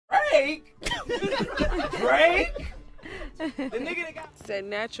Drake? Drake? The nigga that got said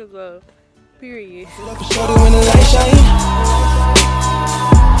natural glow. Period. Shorty when the light shine.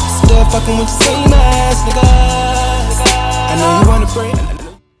 Still fucking with the same ass niggas. I know you wanna break.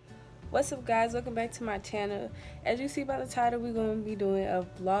 What's up, guys? Welcome back to my channel. As you see by the title, we're gonna be doing a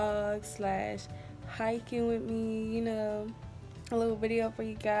vlog slash hiking with me. You know, a little video for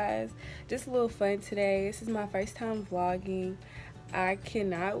you guys. Just a little fun today. This is my first time vlogging. I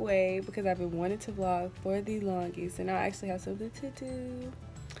cannot wait because I've been wanting to vlog for the longest, and I actually have something to do.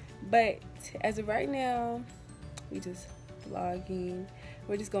 But as of right now, we just vlogging.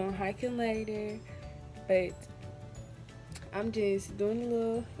 We're just going hiking later, but I'm just doing a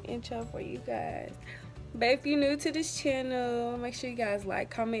little intro for you guys. But if you're new to this channel, make sure you guys like,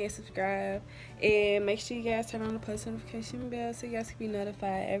 comment, and subscribe, and make sure you guys turn on the post notification bell so you guys can be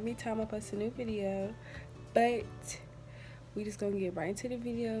notified every time I post a new video. But we just gonna get right into the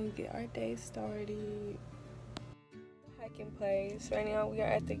video and get our day started. Hiking place. Right now we are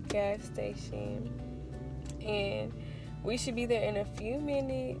at the gas station and we should be there in a few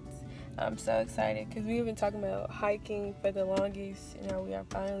minutes. I'm so excited because we've been talking about hiking for the longest, and now we are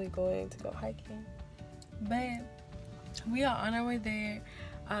finally going to go hiking. But we are on our way there.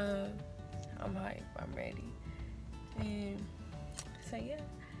 I'm hyped, I'm ready. And so yeah,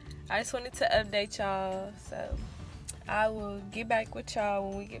 I just wanted to update y'all, so I will get back with y'all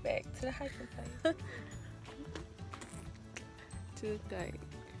when we get back to the hiking place. To the thing.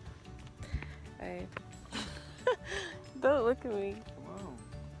 Hey. Don't look at me.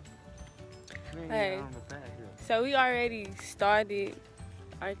 Hey, so we already started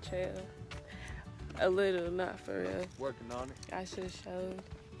our trail. A little, not for real. working on it. I should have showed.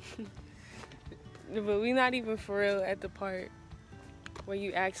 But we not even for real at the part where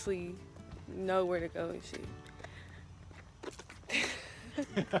you actually know where to go and shit.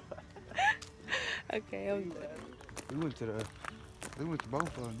 Okay, I'm done. We went to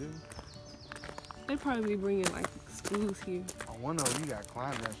both of them, didn't we? They probably be bringing like schools here. On one of them, you gotta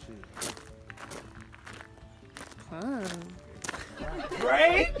climb that shit. Fun.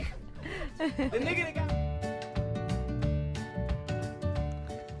 Drake? The nigga that got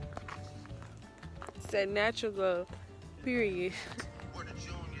Said natural glow. Period.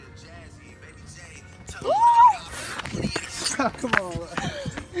 Come on.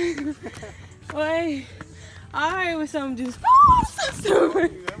 Wait. Alright, with something just so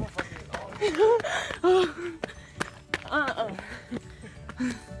stupid.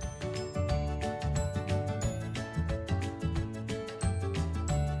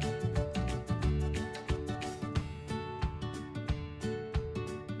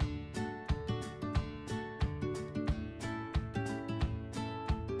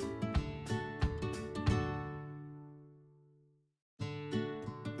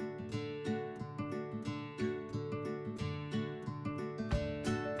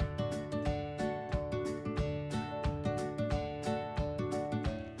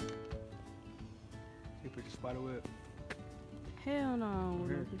 Put the spider web. Hell no, I don't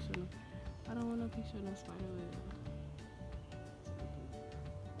want no picture. I don't want no picture of no spider web.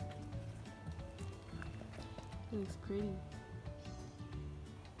 It looks pretty.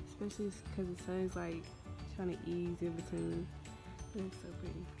 Especially because the sun's like trying to ease in between. It looks so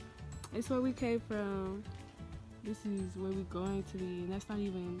pretty. It's where we came from. This is where we're going to be, and that's not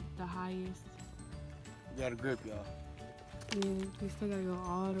even the highest. You got a grip, y'all. Yeah, we still gotta go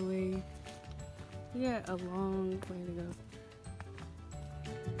all the way. We got a long way to go.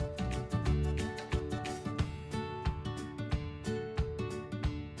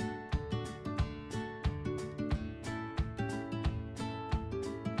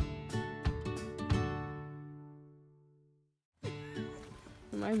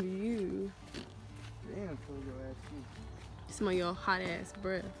 It might be you. Damn, pull your ass in. Smell your hot ass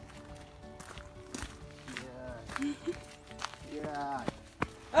breath. Yeah.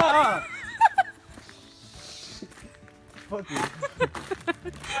 Yeah. Fuck you.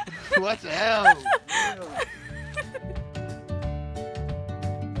 What the hell?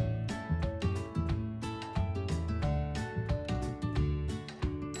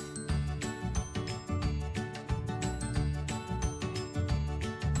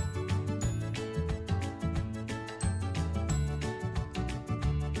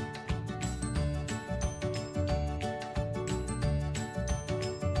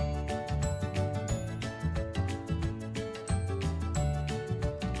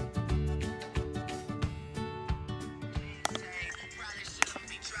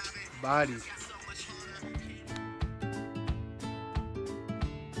 Body.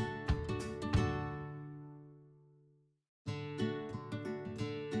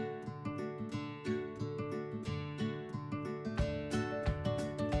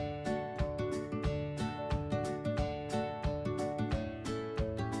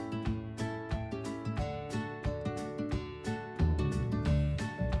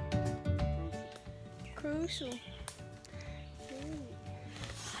 social.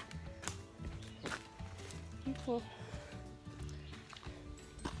 Cool.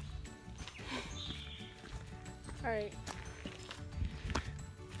 Alright.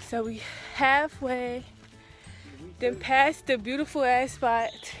 So we halfway then past the beautiful ass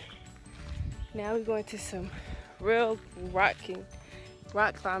spot. Now we're going to some real rock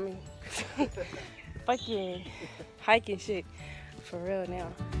climbing. Fucking hiking shit. For real now.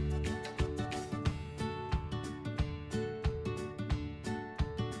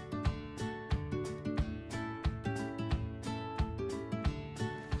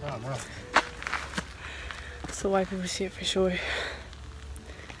 Oh, no. So white people shit for sure.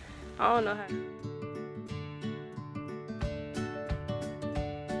 I don't know how.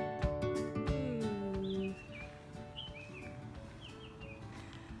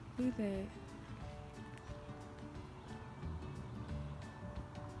 Look at that.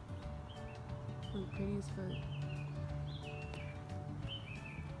 Look pretty as fuck.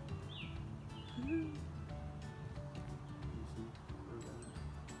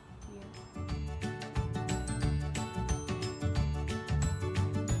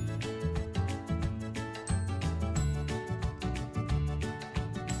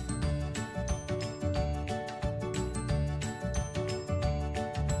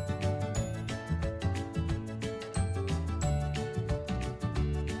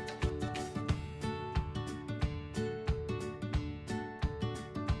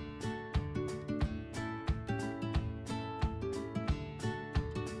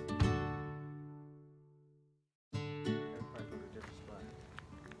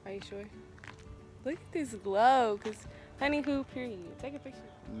 Are you sure? Look at this glow, cause honey who period. Take a picture.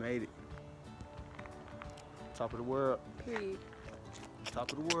 Made it. Top of the world. Period.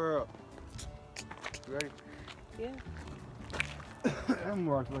 Top of the world. You ready? Yeah. Them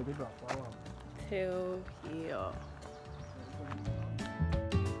rocks like they got fall off. Hell yeah.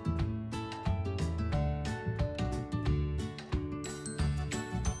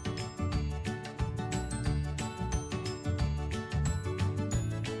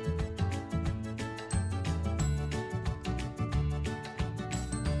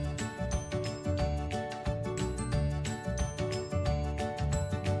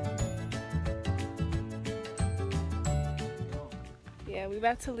 Yeah, we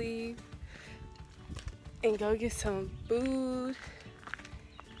about to leave and go get some food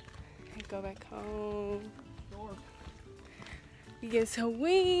and go back home. We get some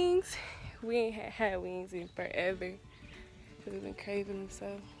wings. We ain't had wings in forever because we've been craving them,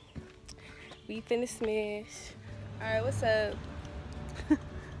 so we finna smash. Alright, what's up?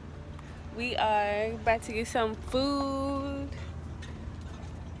 We are about to get some food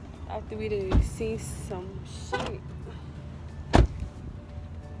after we done seen some shit.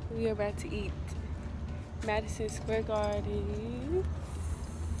 We are about to eat Madison Square Garden.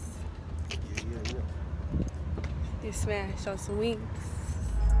 Yeah. Get smashed on some wings.